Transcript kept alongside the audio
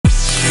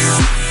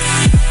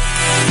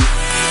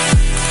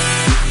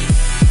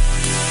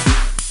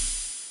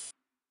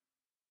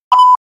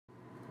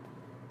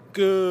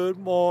Good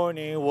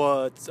morning,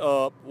 what's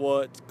up,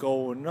 what's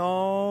going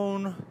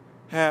on?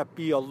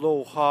 Happy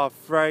Aloha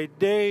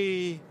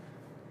Friday.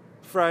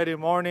 Friday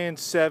morning,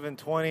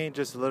 7:20,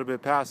 just a little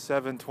bit past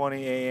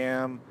 7:20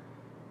 a.m.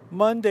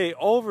 Monday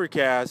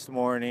overcast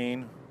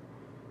morning.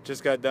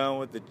 Just got done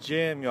with the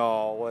gym,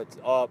 y'all. What's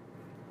up?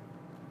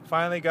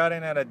 Finally got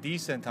in at a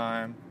decent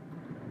time.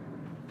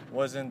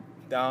 Wasn't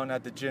down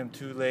at the gym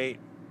too late.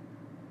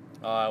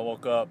 I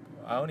woke up.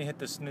 I only hit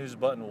the snooze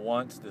button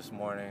once this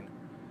morning.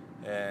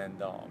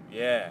 And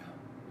yeah,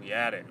 we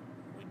at it.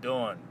 We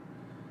doing.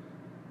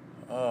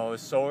 Oh, I was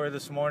sore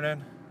this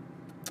morning,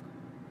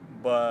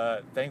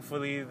 but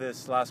thankfully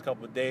this last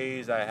couple of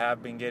days I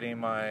have been getting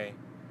my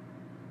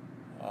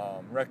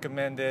not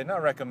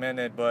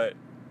recommended, but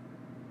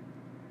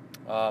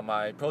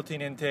my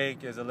protein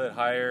intake is a little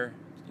higher,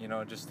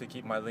 just to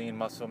keep my lean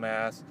muscle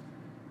mass,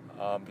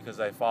 because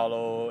I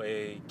follow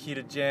a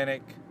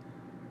ketogenic,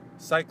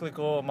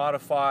 cyclical,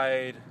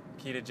 modified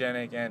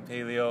ketogenic and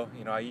paleo.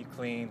 I eat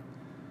clean.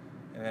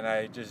 And then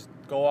I just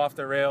go off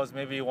the rails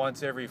maybe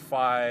once every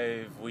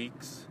 5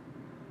 weeks.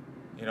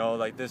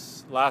 Like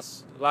this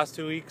last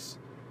 2 weeks,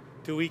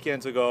 2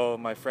 weekends ago,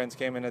 my friends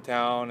came into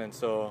town, and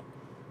so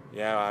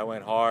yeah, I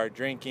went hard,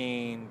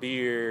 drinking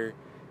beer,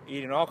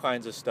 eating all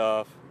kinds of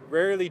stuff,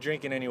 rarely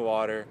drinking any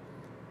water.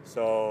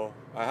 So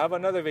I have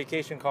another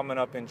vacation coming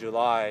up in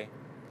July,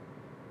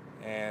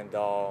 and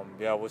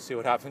yeah, we'll see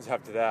what happens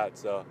after that.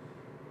 So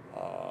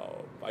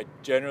I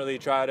generally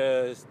try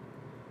to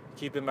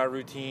keep in my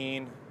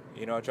routine.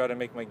 I try to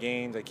make my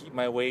gains. I keep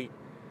my weight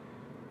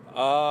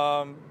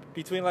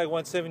between like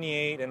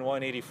 178 and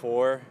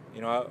 184.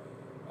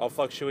 I'll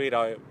fluctuate.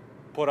 I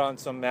put on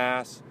some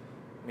mass,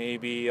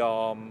 maybe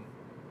some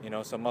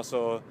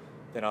muscle.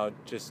 Then I'll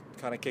just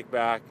kind of kick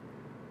back,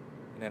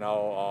 and then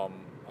I'll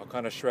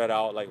kind of shred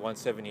out like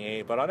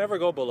 178. But I'll never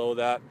go below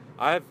that.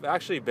 I've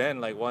actually been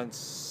like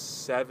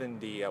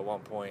 170 at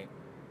one point,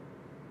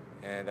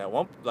 and at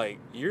one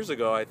years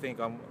ago, I think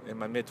I'm in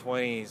my mid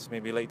 20s,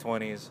 maybe late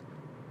 20s.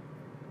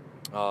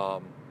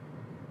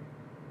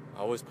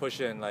 I was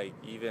pushing like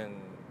even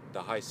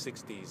the high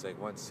 60s, like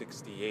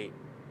 168.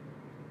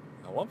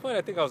 At one point,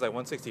 I think I was like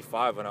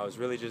 165 when I was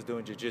really just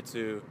doing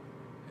jiu-jitsu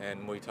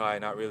and Muay Thai,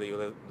 not really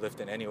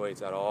lifting any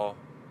weights at all.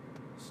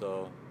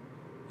 So,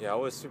 yeah, I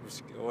was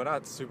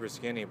not super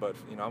skinny, but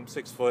I'm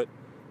 6 foot,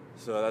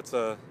 so that's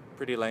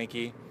pretty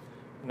lanky.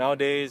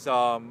 Nowadays,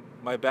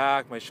 my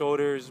back, my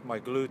shoulders, my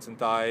glutes and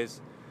thighs.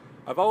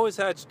 I've always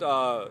had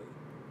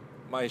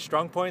my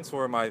strong points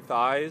were my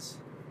thighs.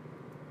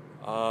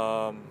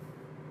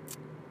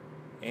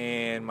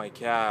 And my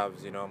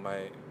calves,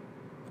 I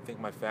think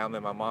my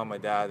family, my mom, my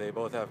dad, they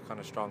both have kind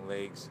of strong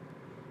legs.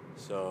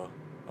 So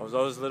I was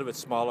always a little bit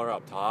smaller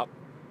up top,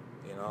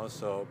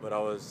 but I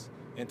was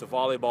into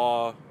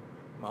volleyball.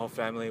 My whole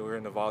family were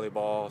into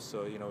volleyball.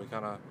 So,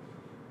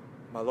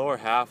 my lower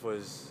half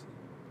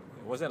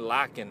wasn't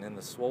lacking in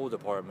the swole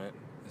department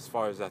as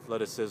far as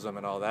athleticism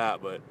and all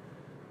that, but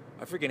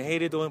I freaking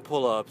hated doing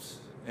pull-ups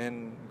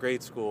in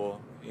grade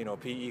school,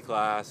 PE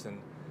class,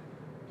 and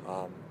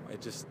I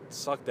just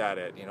sucked at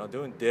it,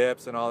 doing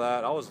dips and all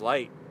that. I was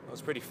light. I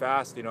was pretty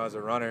fast, as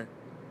a runner.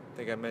 I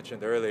think I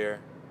mentioned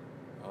earlier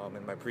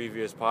in my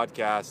previous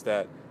podcast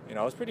that,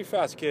 I was a pretty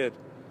fast kid.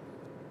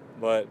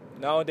 But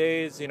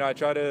nowadays, I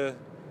try to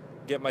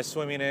get my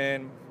swimming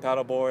in,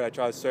 paddleboard. I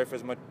try to surf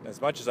as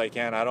much as I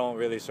can. I don't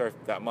really surf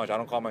that much. I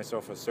don't call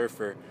myself a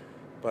surfer.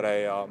 But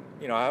I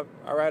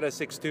ride a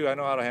 6'2". I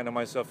know how to handle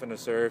myself in the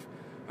surf.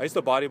 I used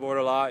to bodyboard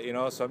a lot,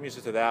 so I'm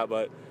used to that.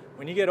 But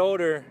when you get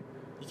older,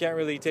 you can't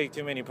really take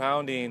too many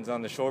poundings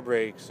on the shore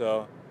break.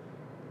 So,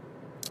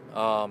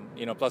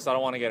 plus I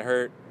don't want to get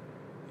hurt.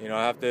 I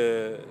have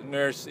to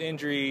nurse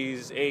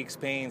injuries, aches,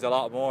 pains, a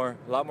lot more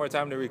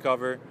time to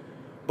recover.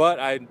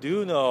 But I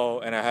do know,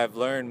 and I have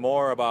learned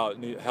more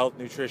about health,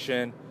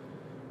 nutrition,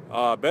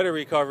 better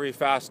recovery,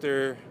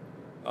 faster,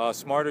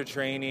 smarter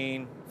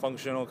training,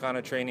 functional kind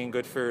of training,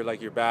 good for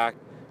like your back,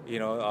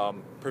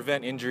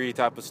 prevent injury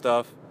type of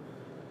stuff.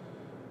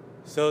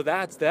 So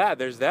that's that.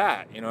 There's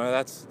that.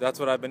 That's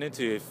what I've been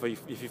into.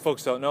 If you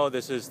folks don't know,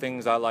 this is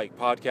Things I Like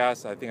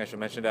podcast. I think I should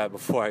mention that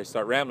before I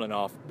start rambling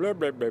off. Blah,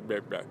 blah, blah, blah,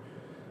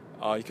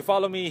 blah. You can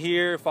follow me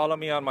here. Follow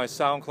me on my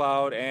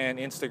SoundCloud and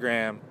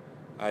Instagram.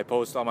 I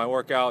post all my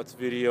workouts,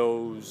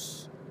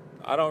 videos.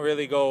 I don't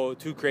really go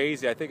too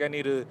crazy. I think I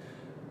need to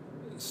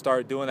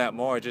start doing that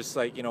more. Just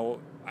like,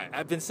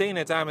 I've been saying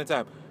it time and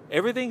time.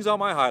 Everything's on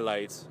my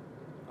highlights,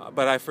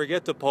 but I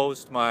forget to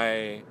post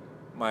my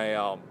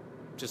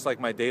just like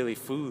my daily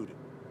food,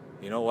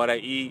 what I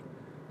eat.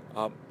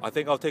 I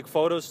think I'll take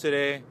photos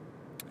today,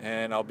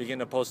 and I'll begin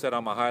to post that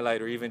on my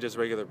highlight or even just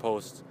regular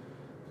posts.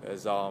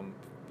 Because,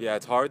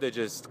 it's hard to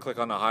just click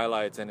on the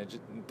highlights, and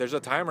there's a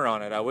timer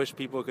on it. I wish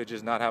people could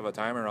just not have a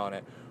timer on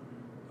it.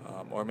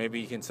 Or maybe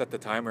you can set the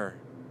timer.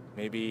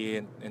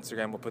 Maybe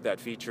Instagram will put that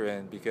feature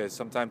in, because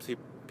sometimes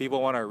people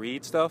want to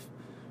read stuff,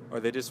 or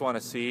they just want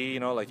to see,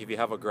 like if you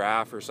have a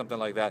graph or something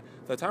like that.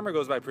 The timer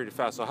goes by pretty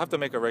fast, so I'll have to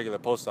make a regular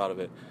post out of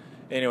it.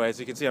 Anyway, as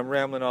you can see, I'm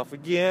rambling off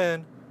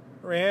again.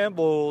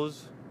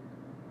 Rambles.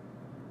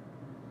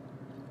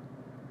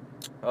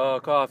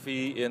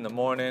 Coffee in the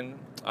morning.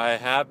 I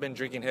have been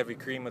drinking heavy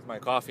cream with my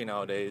coffee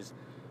nowadays.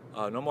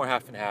 No more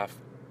half and half.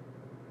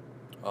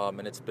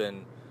 And it's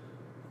been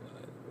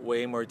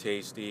way more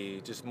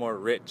tasty, just more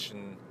rich,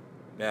 and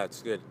yeah,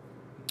 it's good.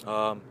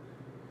 Um,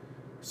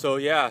 so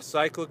yeah,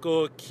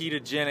 cyclical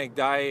ketogenic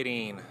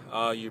dieting.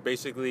 You're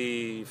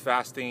basically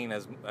fasting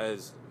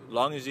as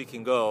long as you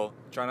can go.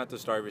 Try not to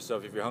starve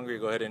yourself. If you're hungry,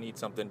 go ahead and eat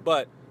something,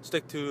 but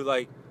stick to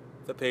like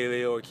the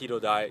paleo or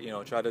keto diet.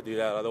 Try to do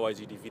that. Otherwise,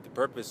 you defeat the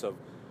purpose of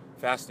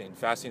fasting.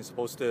 Fasting is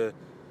supposed to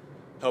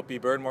help you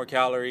burn more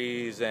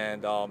calories,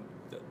 and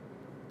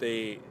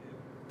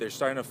they're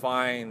starting to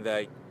find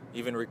that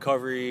even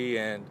recovery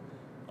and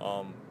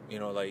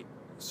like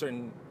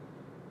certain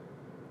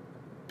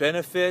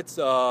benefits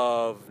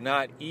of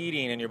not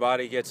eating, and your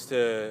body gets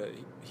to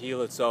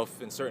heal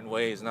itself in certain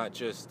ways, not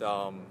just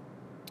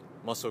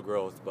muscle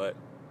growth, but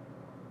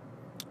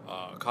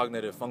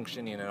cognitive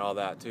functioning and all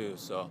that too.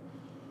 So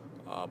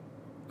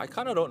I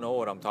kind of don't know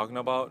what I'm talking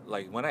about.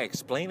 Like when I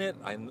explain it,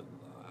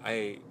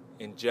 I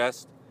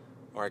ingest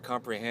or I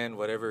comprehend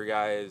whatever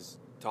guys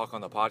talk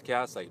on the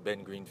podcast, like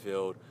Ben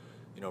Greenfield.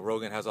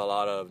 Rogan has a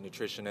lot of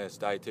nutritionists,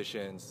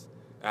 dietitians,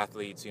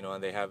 athletes, and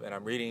and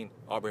I'm reading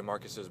Aubrey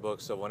Marcus's book.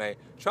 So when I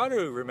try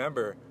to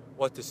remember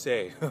what to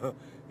say,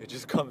 it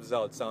just comes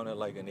out sounding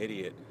like an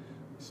idiot.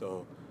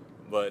 So,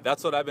 but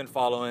that's what I've been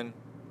following.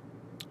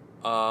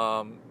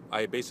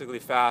 I basically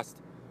fast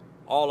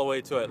all the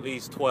way to at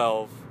least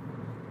 12.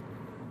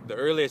 The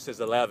earliest is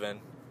 11.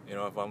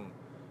 If I'm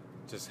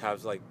just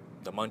have like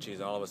the munchies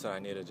and all of a sudden I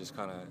need to just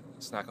kind of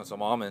snack on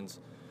some almonds.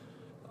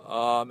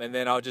 And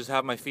then I'll just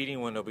have my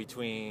feeding window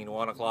between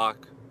 1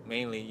 o'clock,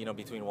 mainly,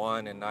 between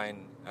 1 and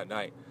 9 at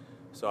night.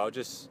 So I'll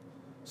just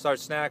start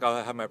snack.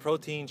 I'll have my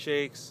protein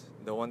shakes.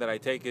 The one that I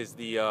take is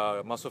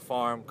the Muscle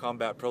Farm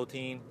Combat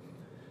Protein.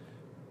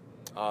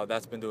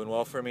 That's been doing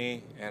well for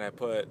me. And I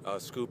put a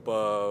scoop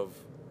of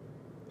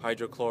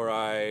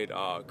hydrochloride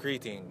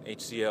creatine,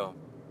 HCl.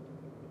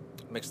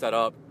 Mix that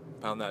up,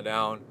 pound that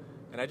down,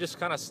 and I just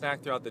kind of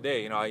snack throughout the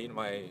day. I eat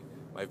my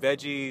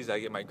veggies, I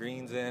get my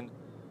greens in,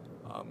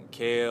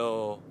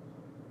 kale.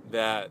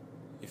 That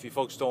if you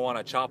folks don't want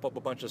to chop up a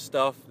bunch of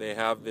stuff, they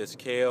have this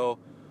kale,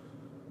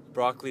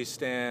 broccoli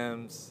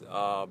stems,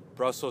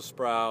 Brussels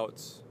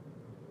sprouts,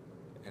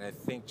 and I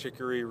think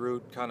chicory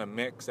root kind of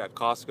mix at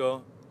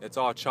Costco. It's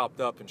all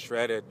chopped up and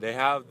shredded. They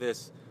have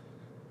this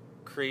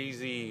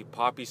crazy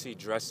poppy seed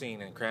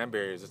dressing and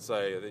cranberries. It's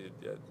like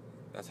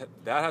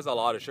that has a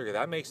lot of sugar.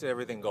 That makes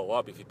everything go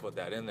up if you put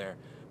that in there.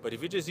 But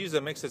if you just use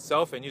the mix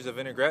itself and use a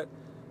vinaigrette,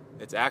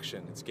 it's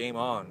action. It's game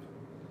on.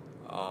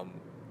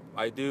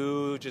 I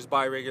do just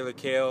buy regular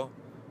kale,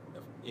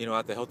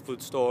 at the health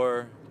food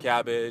store,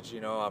 cabbage.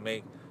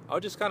 I'll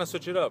just kind of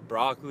switch it up.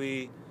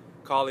 Broccoli,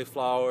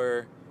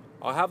 cauliflower.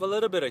 I'll have a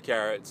little bit of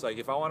carrots. Like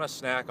if I want to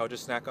snack, I'll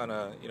just snack on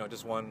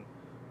just one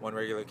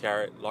regular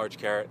carrot, large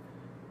carrot.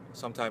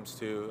 Sometimes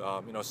two.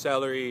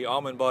 Celery,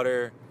 almond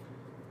butter.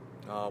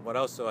 What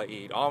else do I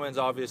eat? Almonds,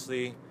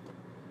 obviously.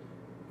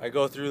 I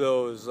go through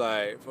those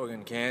like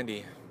fucking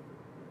candy.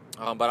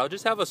 But I'll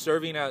just have a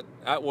serving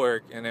at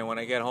work, and then when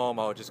I get home,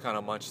 I'll just kind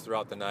of munch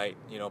throughout the night.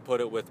 Put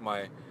it with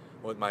my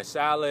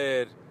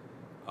salad.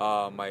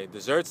 My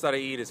desserts that I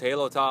eat is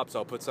Halo Top, so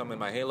I'll put some in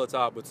my Halo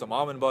Top with some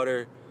almond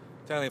butter.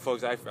 Telling you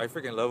folks, I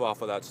freaking live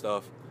off of that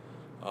stuff.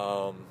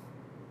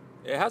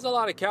 It has a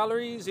lot of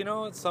calories,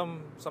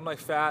 some like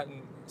fat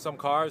and some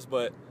carbs,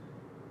 but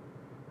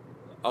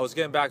I was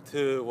getting back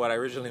to what I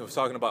originally was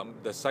talking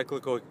about, the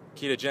cyclical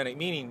ketogenic,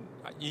 meaning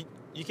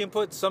you can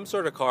put some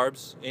sort of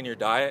carbs in your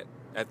diet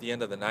at the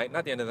end of the night.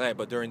 Not the end of the night,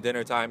 but during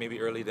dinner time, maybe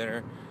early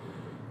dinner.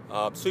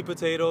 Sweet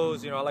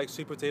potatoes, I like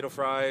sweet potato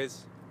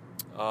fries.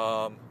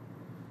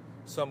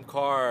 Some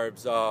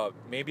carbs.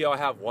 Maybe I'll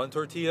have one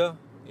tortilla,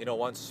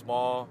 one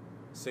small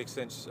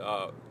 6-inch,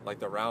 like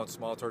the round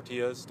small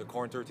tortillas, the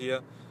corn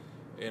tortilla.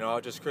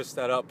 I'll just crisp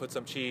that up, put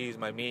some cheese,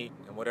 my meat,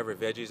 and whatever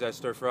veggies I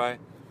stir fry.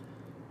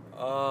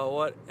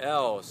 What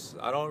else?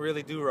 I don't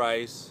really do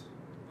rice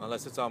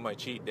unless it's on my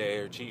cheat day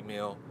or cheat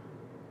meal.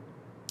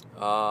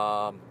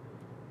 Yeah,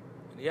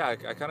 I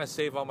kind of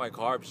save all my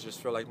carbs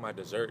just for like my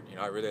dessert.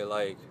 I really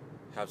like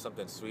have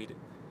something sweet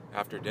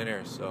after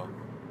dinner. So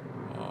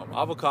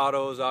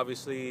avocados,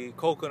 obviously,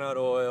 coconut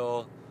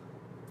oil,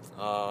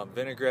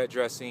 vinaigrette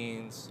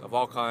dressings of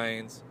all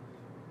kinds.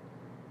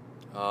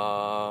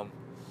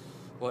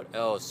 What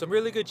else? Some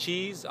really good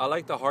cheese. I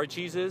like the hard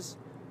cheeses.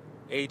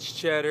 H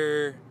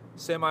cheddar,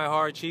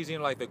 semi-hard cheese,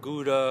 like the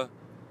Gouda,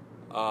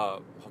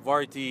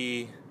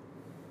 Havarti.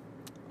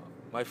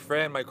 My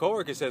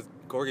coworker says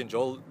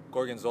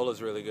Gorgonzola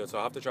is really good, so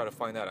I'll have to try to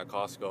find that at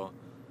Costco.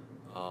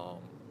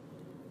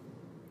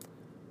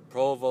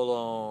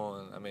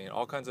 Provolone,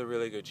 all kinds of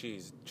really good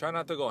cheese. Try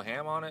not to go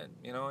ham on it,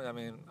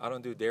 I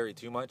don't do dairy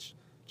too much,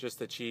 just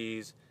the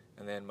cheese,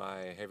 and then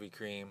my heavy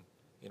cream,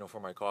 for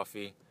my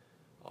coffee.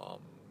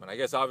 And I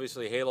guess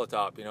obviously Halo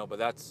Top, but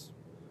that's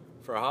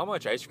for how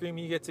much ice cream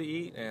you get to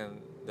eat,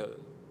 and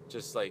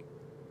it's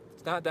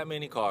not that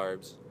many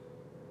carbs.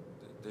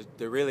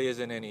 There really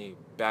isn't any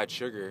bad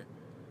sugar,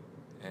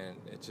 and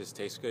it just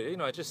tastes good. You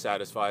know, it just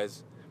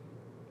satisfies.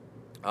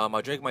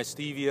 I drink my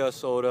stevia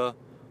soda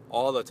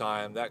all the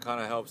time. That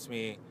kind of helps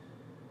me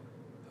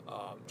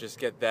just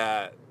get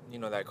that, you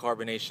know, that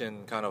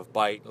carbonation kind of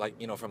bite, like,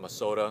 you know, from a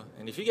soda.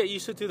 And if you get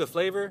used to the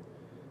flavor,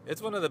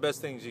 it's one of the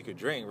best things you could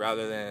drink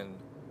rather than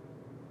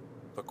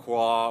the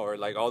Croix or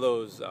like all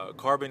those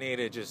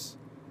carbonated, just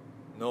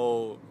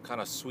no kind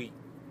of sweet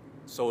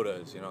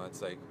sodas. You know,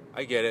 it's like,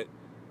 I get it.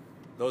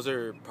 Those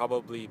are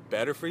probably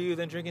better for you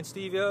than drinking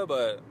stevia,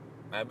 but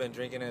I've been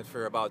drinking it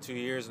for about 2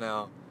 years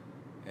now.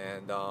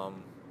 And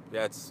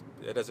yeah,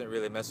 it doesn't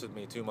really mess with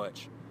me too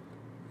much.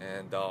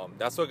 And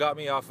that's what got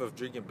me off of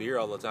drinking beer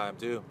all the time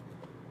too.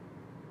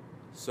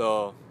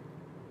 So,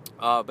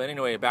 but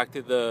anyway, back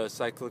to the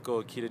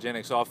cyclical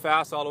ketogenic. So I'll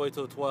fast all the way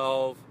till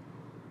 12,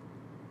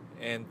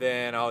 and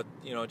then I'll,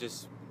 you know,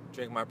 just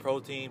drink my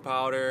protein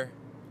powder.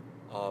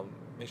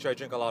 Make sure I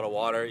drink a lot of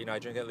water. You know, I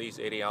drink at least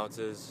 80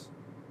 ounces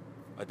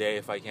a day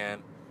if I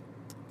can.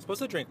 I'm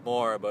supposed to drink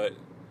more, but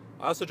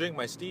I also drink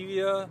my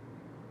stevia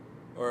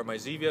or my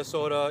Zevia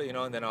soda, you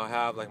know, and then I'll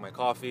have like my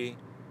coffee,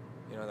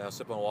 you know, then I'll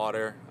sip on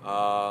water.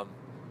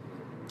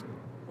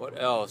 What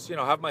else? You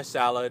know, have my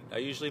salad. I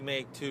usually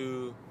make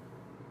two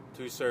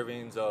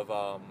servings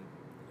of,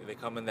 they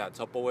come in that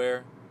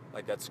Tupperware,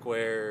 like that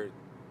square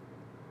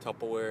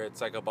Tupperware. It's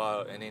like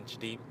about an inch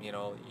deep, you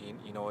know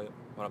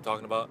what I'm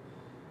talking about.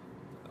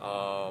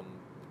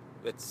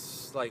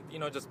 It's like, you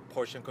know, just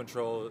portion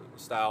control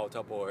style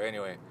Tupperware.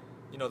 Anyway,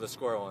 you know, the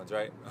square ones,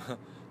 right?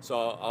 So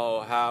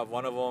I'll have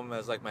one of them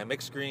as like my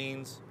mixed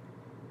greens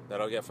that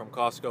I'll get from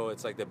Costco.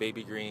 It's like the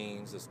baby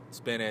greens, the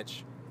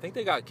spinach. I think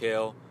they got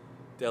kale,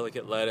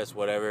 delicate lettuce,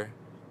 whatever.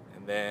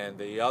 And then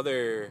the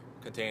other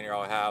container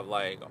I'll have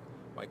like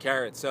my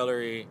carrot,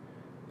 celery,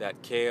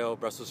 that kale,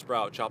 Brussels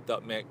sprout, chopped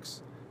up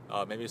mix,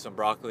 maybe some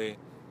broccoli,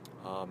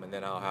 and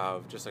then I'll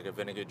have just like a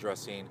vinegar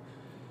dressing.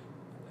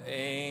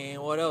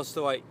 And what else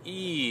do I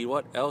eat?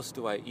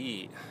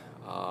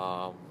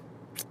 My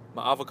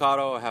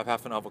avocado, I have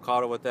half an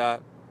avocado with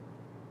that.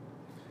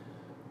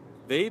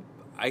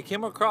 I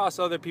came across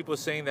other people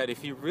saying that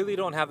if you really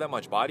don't have that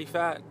much body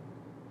fat,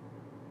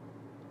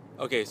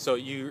 okay, so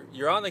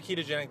you're on the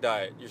ketogenic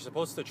diet, you're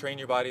supposed to train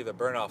your body to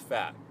burn off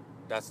fat.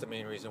 That's the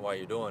main reason why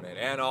you're doing it.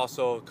 And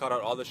also cut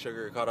out all the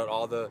sugar, cut out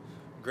all the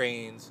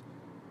grains.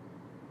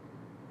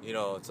 You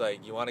know, it's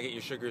like you want to get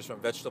your sugars from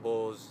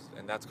vegetables,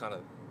 and that's kind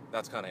of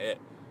it.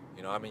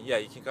 You know, I mean, yeah,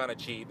 you can kind of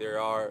cheat. There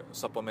are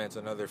supplements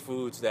and other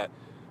foods that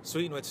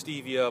sweeten with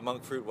stevia,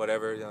 monk fruit,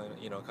 whatever,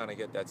 you know, kind of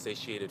get that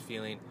satiated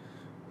feeling.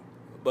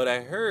 But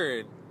I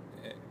heard,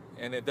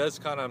 and it does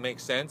kind of make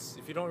sense,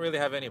 if you don't really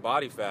have any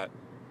body fat,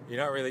 you're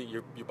not really,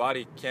 your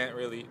body can't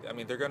really, I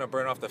mean, they're going to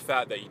burn off the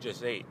fat that you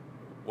just ate,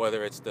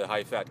 whether it's the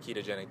high-fat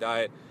ketogenic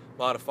diet,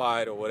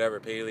 modified, or whatever,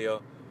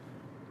 paleo.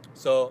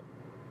 So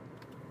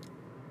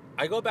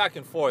I go back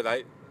and forth.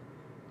 I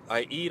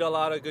eat a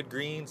lot of good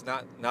greens,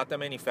 not that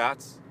many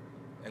fats,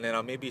 and then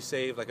I'll maybe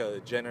save like a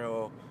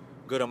general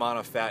good amount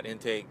of fat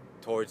intake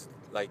towards,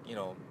 like, you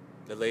know,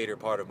 the later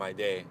part of my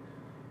day.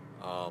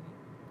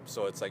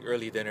 So it's like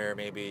early dinner,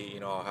 maybe, you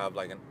know, I'll have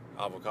like an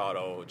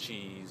avocado,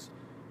 cheese,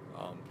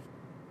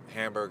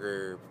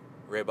 hamburger,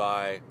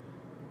 ribeye,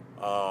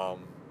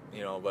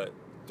 you know, but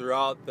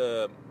throughout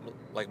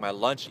like my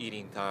lunch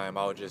eating time,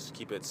 I'll just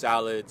keep it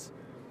salads,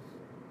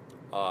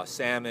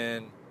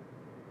 salmon,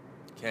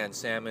 canned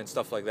salmon,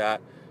 stuff like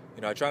that.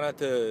 You know, I try not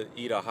to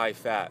eat a high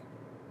fat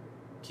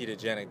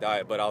ketogenic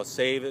diet, but I'll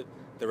save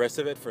the rest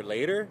of it for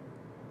later,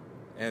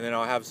 and then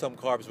I'll have some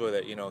carbs with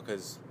it, you know,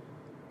 because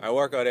I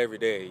work out every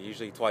day,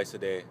 usually twice a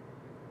day,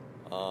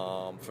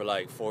 for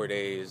like 4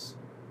 days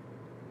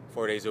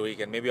a week,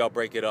 and maybe I'll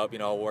break it up, you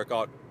know, I'll work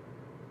out,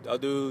 I'll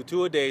do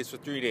 2 a days for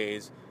 3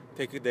 days,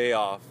 take a day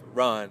off,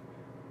 run,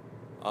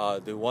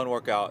 do one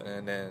workout,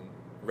 and then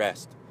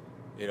rest.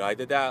 You know, I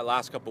did that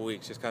last couple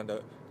weeks, just kind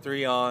of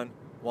 3 on,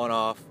 1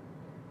 off,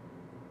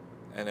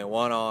 and then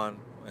 1 on,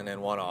 and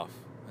then 1 off,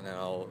 and then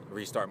I'll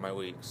restart my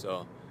week.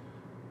 So,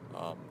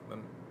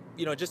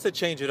 you know, just to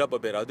change it up a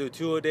bit, I'll do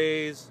 2 a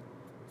days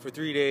for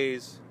 3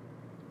 days.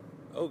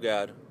 Oh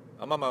God,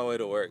 I'm on my way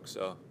to work,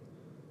 so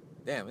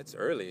damn, it's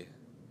early.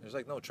 There's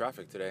like no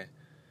traffic today.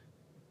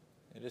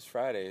 It is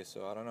Friday,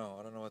 so I don't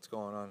know what's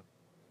going on.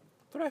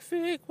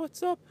 Traffic,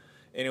 what's up?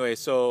 Anyway,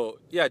 so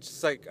yeah,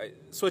 just like I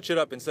switch it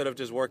up instead of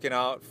just working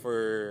out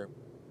for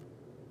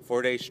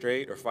 4 days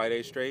straight or 5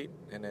 days straight,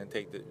 and then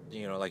take the,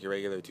 you know, like your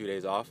regular 2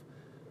 days off.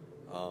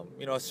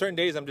 You know, certain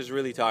days I'm just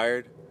really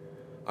tired.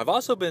 I've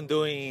also been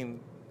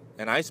doing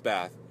an ice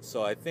bath,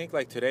 so I think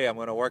like today I'm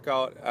gonna work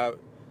out at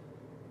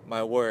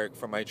my work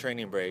for my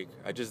training break.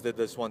 I just did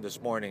this one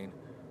this morning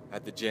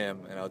at the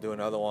gym, and I'll do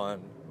another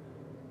one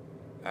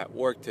at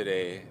work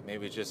today.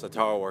 Maybe just a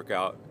tower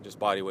workout, just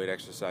body weight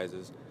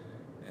exercises,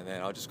 and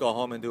then I'll just go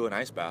home and do an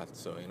ice bath.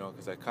 So, you know,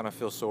 because I kind of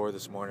feel sore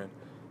this morning.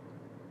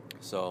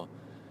 So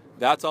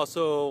that's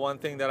also one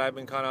thing that I've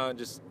been kind of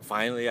just,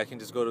 finally I can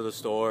just go to the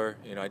store.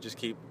 You know, I just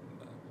keep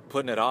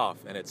putting it off,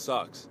 and it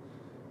sucks.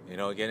 You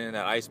know, getting in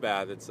that ice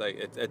bath, it's like,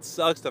 it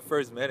sucks the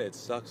first minute. It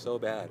sucks so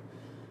bad.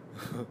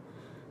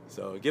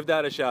 So give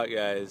that a shot,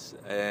 guys.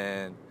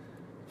 And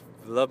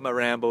if you love my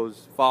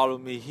Rambos, follow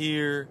me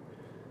here.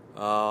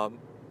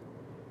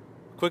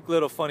 Quick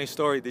little funny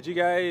story. Did you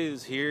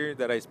guys hear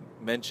that I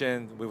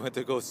mentioned we went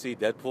to go see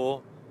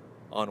Deadpool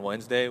on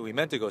Wednesday? We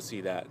meant to go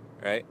see that,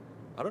 right?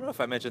 I don't know if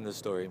I mentioned this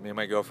story. Me and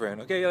my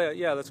girlfriend. Okay,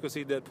 yeah, let's go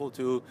see Deadpool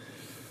 2.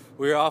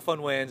 We were off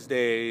on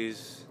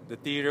Wednesdays. The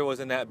theater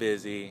wasn't that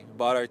busy.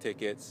 Bought our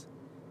tickets.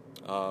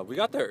 We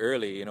got there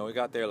early. You know, we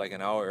got there like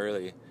an hour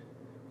early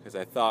because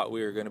I thought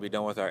we were going to be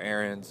done with our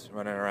errands,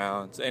 running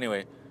around. So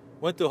anyway,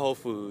 went to Whole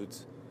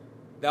Foods.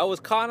 That was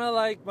kind of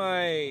like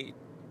my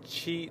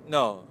cheat.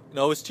 No, it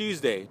was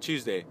Tuesday.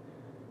 Tuesday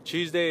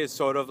is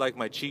sort of like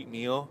my cheat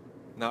meal.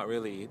 Not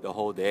really the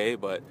whole day,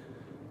 but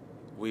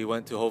we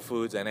went to Whole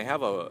Foods and they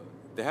have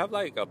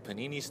like a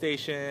panini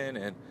station,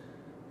 and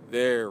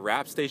their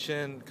wrap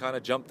station kind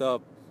of jumped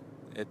up.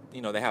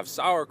 They have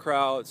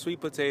sauerkraut,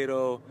 sweet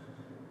potato,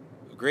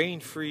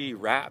 grain-free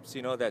wraps.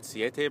 You know, that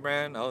Siete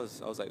brand. I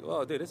was like,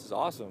 oh, dude, this is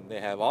awesome.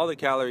 They have all the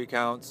calorie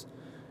counts,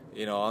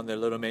 on their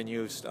little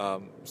menu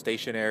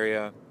station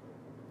area.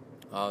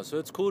 So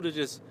it's cool to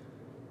just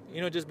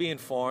be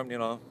informed.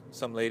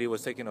 Some lady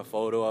was taking a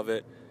photo of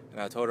it, and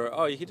I told her,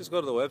 oh, you can just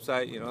go to the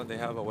website. They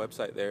have a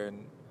website there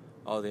and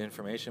all the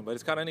information. But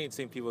it's kind of neat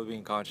seeing people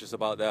being conscious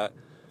about that.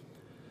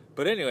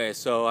 But anyway,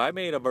 so I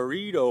made a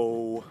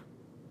burrito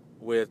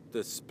with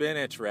the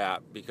spinach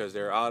wrap because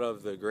they're out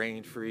of the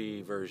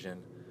grain-free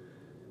version.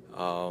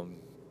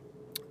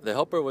 The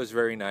helper was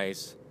very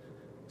nice.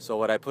 So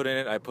what I put in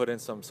it, I put in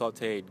some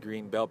sauteed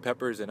green bell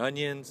peppers and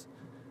onions.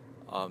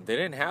 They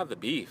didn't have the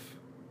beef.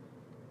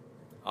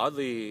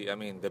 Oddly,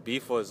 the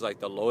beef was like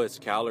the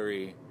lowest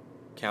calorie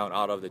count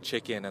out of the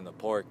chicken and the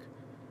pork.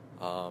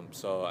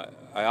 So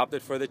I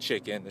opted for the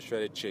chicken, the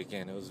shredded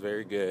chicken. It was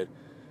very good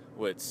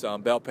with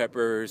some bell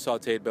peppers,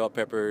 sauteed bell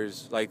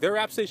peppers. Like, their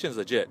wrap station is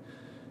legit.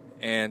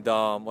 And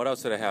what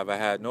else did I have? I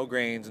had no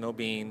grains, no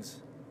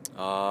beans.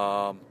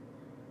 So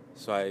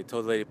I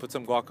told the lady, put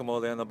some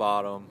guacamole on the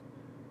bottom,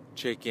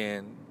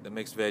 chicken, the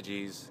mixed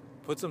veggies,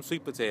 put some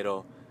sweet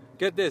potato.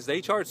 Get this,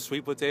 they charge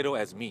sweet potato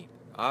as meat.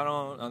 I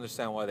don't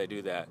understand why they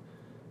do that.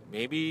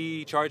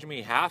 Maybe charge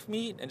me half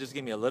meat and just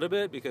give me a little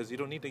bit, because you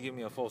don't need to give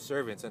me a full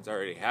serving since I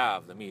already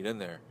have the meat in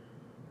there,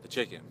 the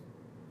chicken.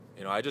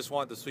 I just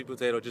want the sweet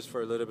potato just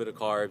for a little bit of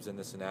carbs and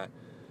this and that.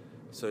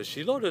 So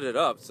she loaded it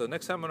up. So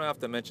next time I'm going to have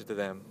to mention to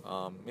them,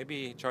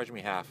 maybe charge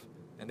me half.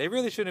 And they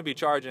really shouldn't be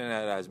charging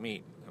that as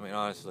meat,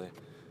 honestly.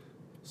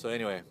 So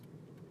anyway,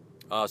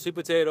 sweet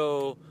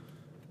potato,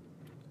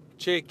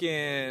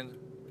 chicken,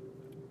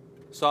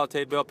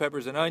 sauteed bell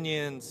peppers and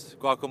onions,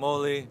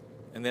 guacamole.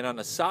 And then on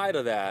the side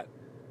of that,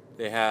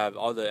 they have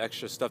all the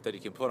extra stuff that you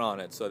can put on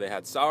it. So they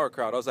had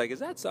sauerkraut. I was like, is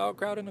that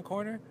sauerkraut in the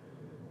corner?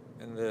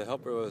 And the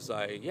helper was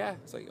like, yeah.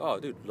 It's like, oh,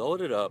 dude, load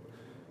it up.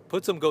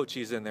 Put some goat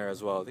cheese in there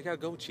as well. They got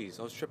goat cheese.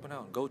 I was tripping out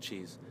on goat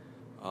cheese.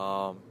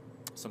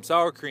 Some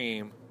sour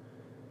cream.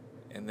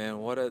 And then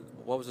what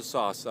was the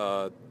sauce?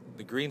 The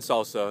green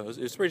salsa.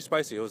 It was pretty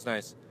spicy. It was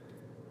nice.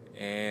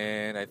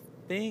 And I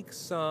think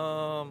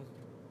some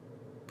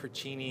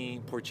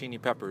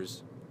porcini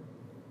peppers.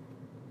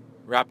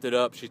 Wrapped it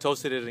up. She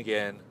toasted it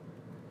again.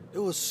 It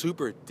was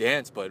super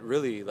dense, but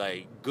really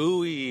like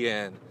gooey,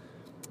 and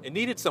it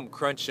needed some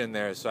crunch in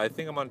there. So I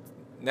think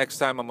next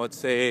time I'm gonna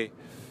say,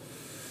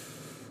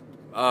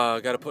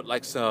 gotta put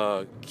like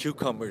some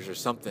cucumbers or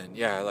something.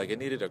 Yeah, like it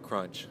needed a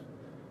crunch.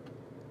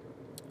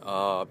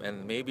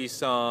 And maybe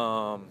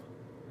some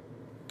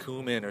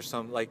cumin or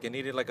something. Like it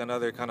needed like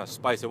another kind of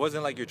spice. It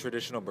wasn't like your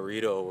traditional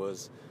burrito.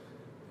 It's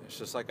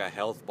just like a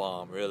health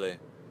bomb, really.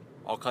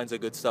 All kinds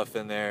of good stuff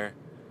in there.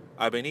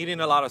 I've been eating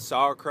a lot of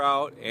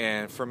sauerkraut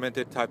and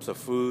fermented types of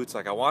foods.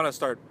 Like, I want to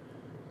start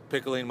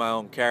pickling my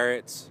own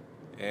carrots.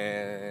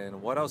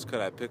 And what else could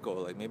I pickle?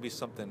 Like, maybe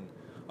something.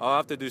 I'll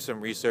have to do some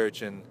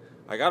research. And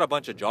I got a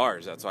bunch of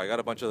jars. That's why I got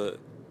a bunch of the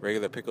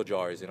regular pickle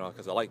jars,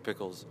 because I like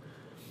pickles.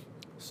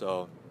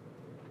 So,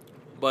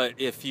 but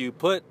if you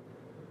put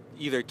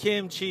either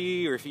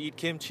kimchi, or if you eat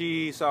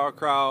kimchi,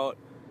 sauerkraut,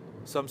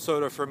 some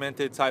sort of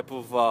fermented type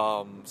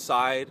of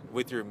side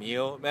with your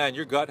meal, man,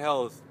 your gut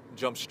health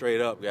jumps straight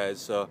up,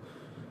 guys. So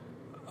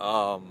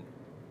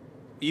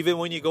even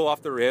when you go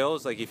off the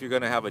rails, like if you're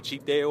gonna have a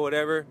cheat day or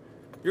whatever,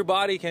 your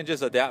body can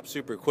just adapt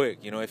super quick.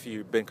 If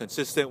you've been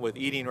consistent with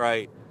eating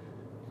right,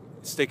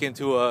 sticking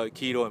to a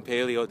keto and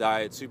paleo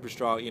diet, super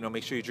strong,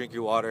 make sure you drink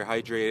your water,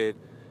 hydrated,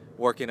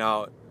 working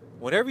out.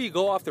 Whenever you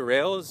go off the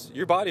rails,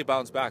 your body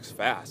bounces back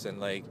fast,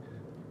 and like,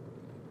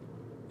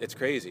 it's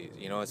crazy,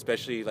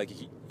 especially like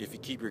if you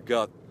keep your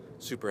gut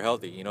super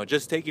healthy.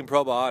 Just taking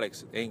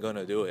probiotics ain't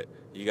gonna do it.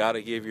 You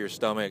gotta give your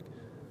stomach,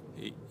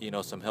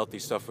 some healthy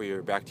stuff for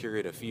your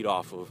bacteria to feed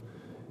off of.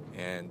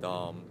 And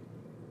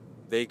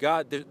they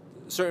got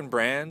certain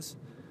brands,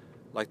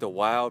 like the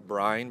Wild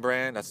Brine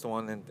brand. That's the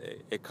one that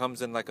it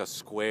comes in like a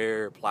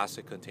square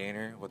plastic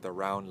container with a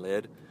round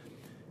lid.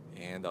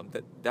 And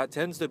that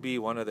tends to be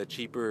one of the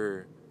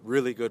cheaper,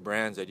 really good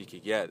brands that you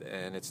could get.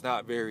 And it's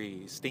not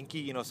very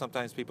stinky.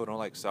 Sometimes people don't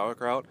like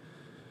sauerkraut.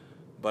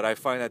 But I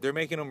find that they're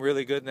making them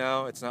really good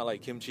now. It's not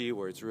like kimchi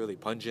where it's really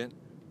pungent.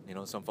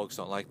 Some folks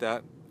don't like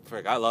that.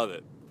 Frick, I love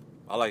it.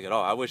 I like it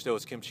all. I wish there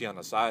was kimchi on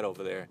the side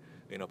over there.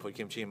 Put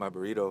kimchi in my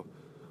burrito.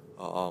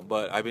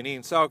 But I've been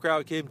eating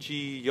sauerkraut,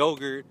 kimchi,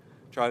 yogurt.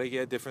 Try to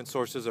get different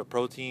sources of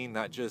protein,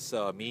 not just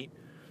meat.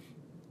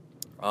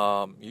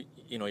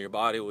 Your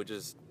body would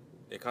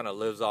it kind of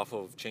lives off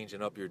of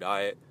changing up your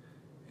diet.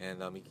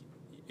 And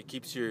it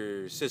keeps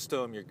your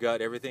system, your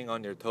gut, everything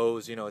on your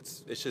toes.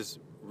 It's just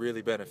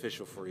really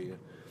beneficial for you.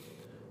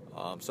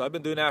 So I've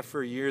been doing that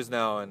for years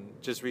now, and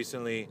just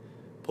recently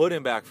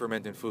putting back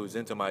fermented foods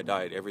into my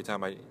diet every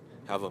time I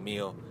have a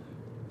meal.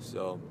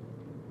 So,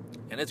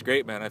 and it's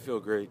great, man. I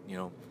feel great.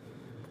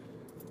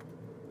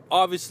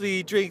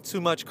 Obviously, drink too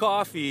much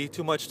coffee,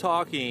 too much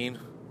talking.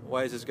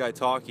 Why is this guy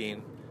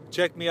talking?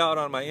 Check me out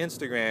on my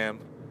Instagram,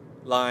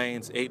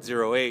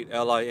 Lines808,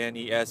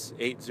 LINES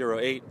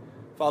 808.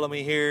 Follow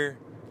me here.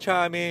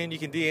 Chime in. You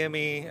can DM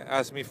me.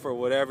 Ask me for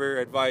whatever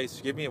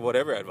advice. Give me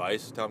whatever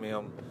advice. Tell me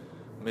I'm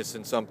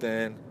missing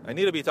something. I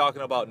need to be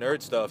talking about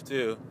nerd stuff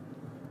too.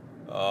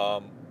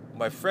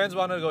 My friends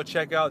wanted to go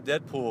check out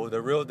Deadpool,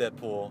 the real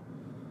Deadpool,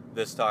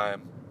 this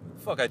time.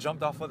 Fuck, I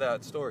jumped off of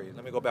that story.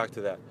 Let me go back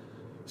to that.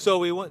 So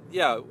we went,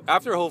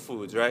 after Whole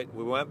Foods, right?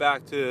 We went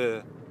back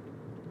to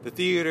the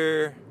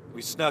theater.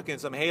 We snuck in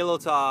some Halo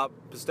Top,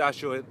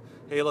 pistachio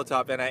Halo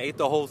Top, and I ate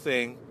the whole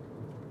thing.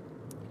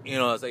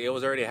 It's like it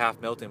was already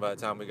half melting by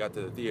the time we got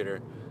to the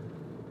theater.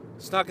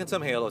 Snuck in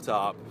some Halo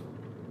Top.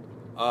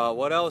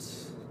 What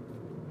else?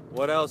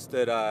 What else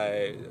did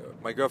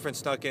my girlfriend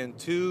snuck in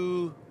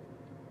 2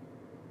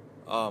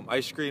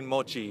 ice cream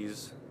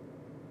mochis.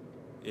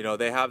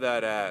 They have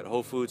that at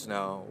Whole Foods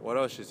now. What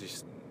else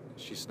is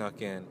she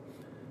snuck in?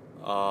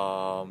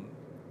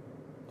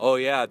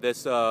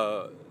 This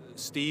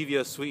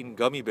stevia sweetened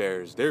gummy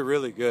bears. They're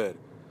really good.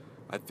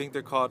 I think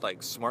they're called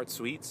like Smart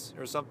Sweets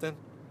or something.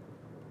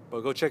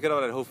 But go check it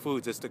out at Whole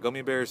Foods. It's the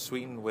gummy bears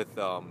sweetened with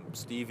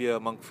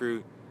stevia, monk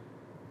fruit.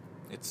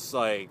 It's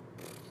like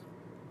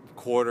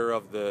quarter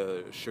of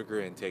the sugar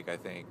intake, I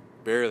think.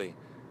 Barely.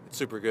 It's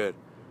super good.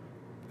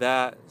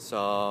 That,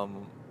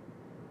 some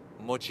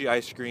mochi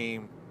ice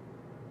cream,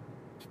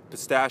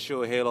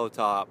 pistachio Halo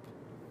Top,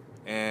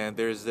 and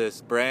there's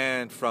this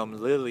brand from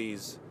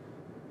Lily's.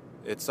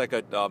 It's like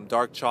a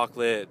dark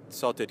chocolate,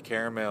 salted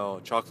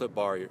caramel chocolate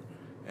bar,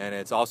 and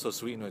it's also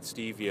sweetened with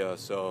stevia,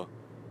 so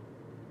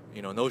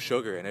no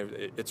sugar,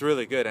 and it's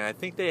really good. And I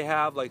think they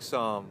have like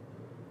some,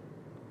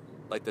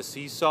 like the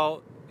sea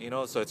salt,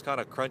 so it's kind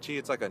of crunchy.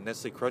 It's like a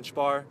Nestle Crunch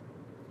bar,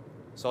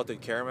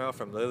 salted caramel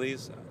from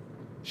Lily's.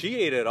 She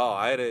ate it all.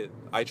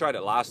 I tried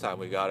it last time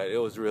we got it. It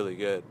was really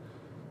good.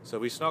 So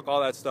we snuck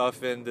all that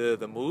stuff into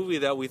the movie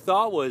that we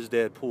thought was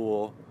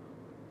Deadpool.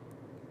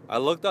 I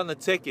looked on the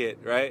ticket,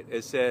 right?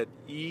 It said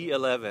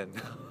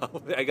E11.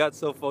 I got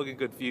so fucking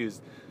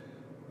confused.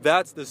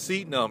 That's the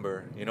seat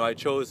number. I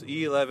chose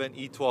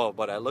E11, E12,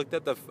 but I looked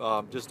at the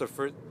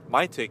first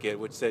my ticket,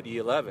 which said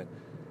E11,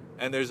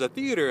 and there's a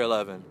theater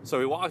 11. So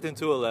we walked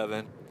into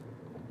 11.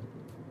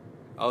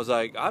 I was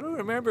like, I don't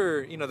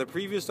remember. The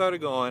preview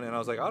started going, and I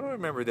was like, I don't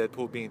remember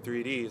Deadpool being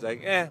 3D. He's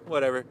like,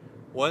 whatever.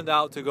 Went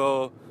out to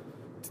go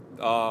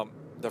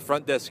the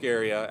front desk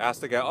area.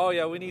 Asked the guy, oh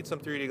yeah, we need some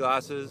 3D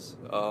glasses.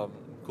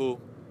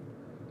 Cool.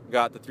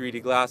 Got the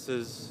 3D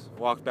glasses.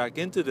 Walked back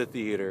into the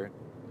theater.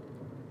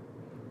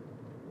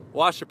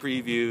 Watched the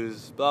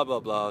previews, blah, blah,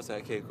 blah. I was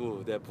like, okay,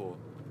 cool, Deadpool.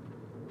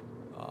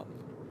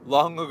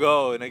 Long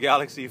ago in a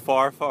galaxy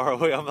far, far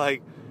away, I'm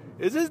like,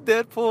 is this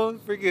Deadpool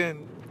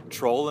freaking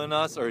trolling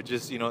us? Or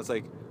just, it's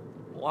like,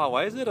 wow,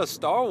 why is it a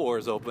Star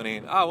Wars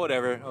opening?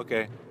 Whatever,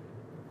 okay.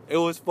 It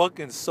was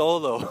fucking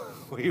Solo.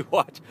 It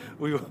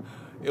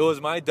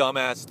was my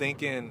dumbass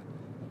thinking,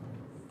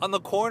 on the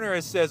corner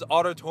it says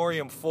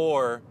Auditorium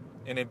 4,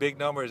 and in big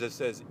numbers it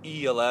says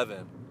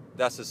E11.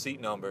 That's the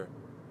seat number.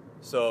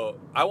 So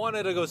I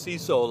wanted to go see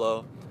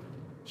Solo.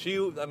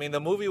 The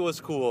movie was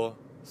cool.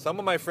 Some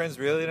of my friends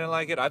really didn't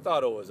like it. I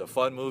thought it was a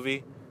fun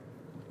movie,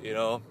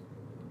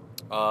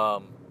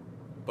 But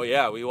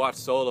yeah, we watched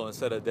Solo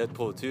instead of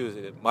Deadpool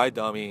 2. My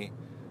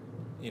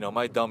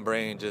dumb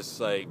brain just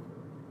like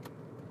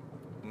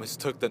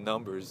mistook the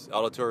numbers.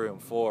 Auditorium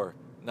 4,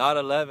 not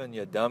 11,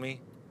 you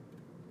dummy.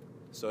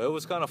 So it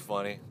was kind of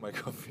funny. My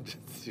girlfriend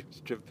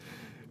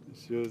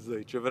she was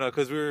like tripping out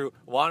because we were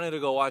wanting to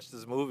go watch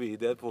this movie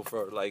Deadpool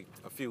for like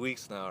a few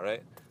weeks now,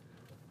 right?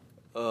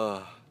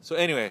 So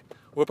anyway,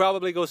 we'll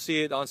probably go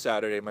see it on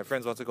Saturday. My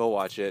friends want to go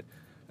watch it,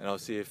 and I'll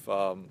see if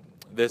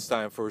this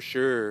time for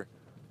sure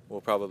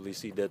we'll probably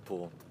see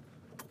Deadpool.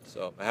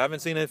 So I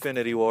haven't seen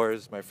Infinity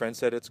Wars. My friend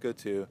said it's good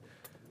too.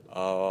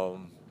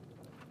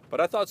 But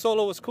I thought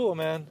Solo was cool,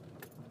 man.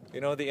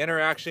 The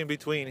interaction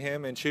between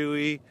him and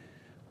Chewie,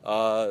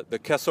 the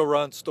Kessel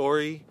Run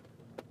story,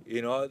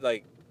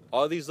 like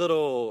all these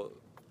little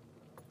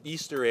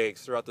Easter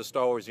eggs throughout the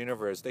Star Wars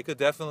universe. They could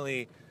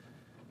definitely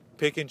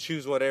pick and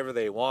choose whatever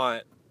they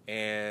want,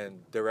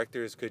 and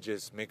directors could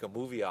just make a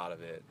movie out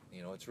of it.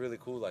 It's really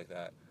cool like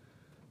that.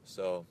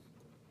 So,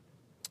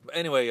 but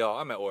anyway, y'all,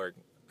 I'm at work.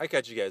 I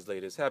catch you guys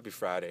later. Happy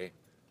Friday.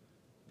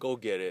 go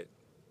get it.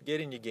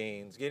 Get in your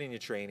gains, get in your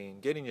training,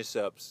 get in your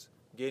subs,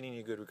 get in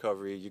your good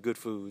recovery, your good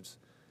foods.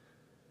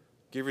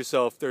 Give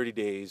yourself 30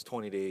 days,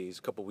 20 days,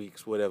 couple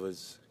weeks,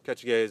 whatever's.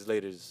 Catch you guys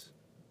later.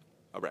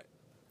 All right.